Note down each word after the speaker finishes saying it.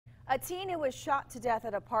A teen who was shot to death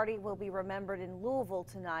at a party will be remembered in Louisville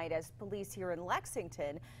tonight as police here in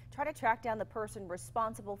Lexington try to track down the person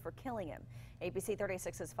responsible for killing him. ABC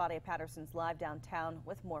 36's Fadia Patterson's live downtown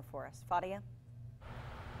with more for us. Fadia?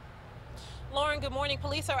 Lauren, good morning.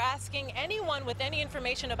 Police are asking anyone with any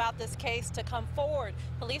information about this case to come forward.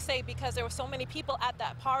 Police say because there were so many people at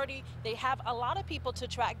that party, they have a lot of people to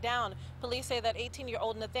track down. Police say that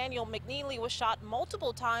 18-year-old Nathaniel McNeely was shot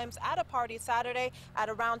multiple times at a party Saturday at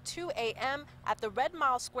around 2 a.m. at the Red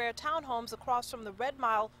Mile Square townhomes across from the Red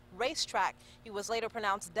Mile racetrack. He was later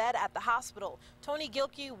pronounced dead at the hospital. Tony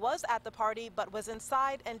Gilkey was at the party but was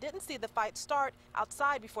inside and didn't see the fight start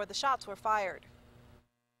outside before the shots were fired.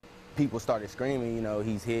 People started screaming,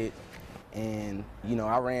 he's hit. And,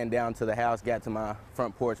 I ran down to the house, got to my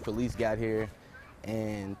front porch, police got here,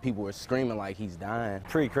 and people were screaming like he's dying.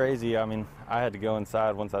 Pretty crazy. I mean, I had to go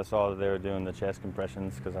inside once I saw that they were doing the chest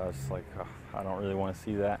compressions because I was like, oh, I don't really want to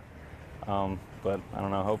see that. But I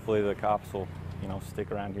don't know, hopefully the cops will, stick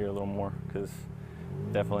around here a little more because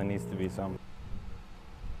definitely needs to be some.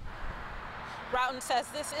 Broughton says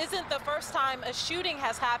this isn't the first time a shooting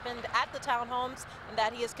has happened at the townhomes and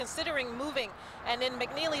that he is considering moving. And in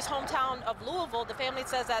McNeely's hometown of Louisville, the family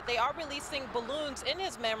says that they are releasing balloons in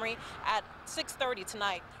his memory at 6:30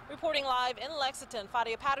 tonight. Reporting live in Lexington,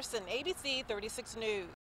 Fadia Patterson, ABC 36 News.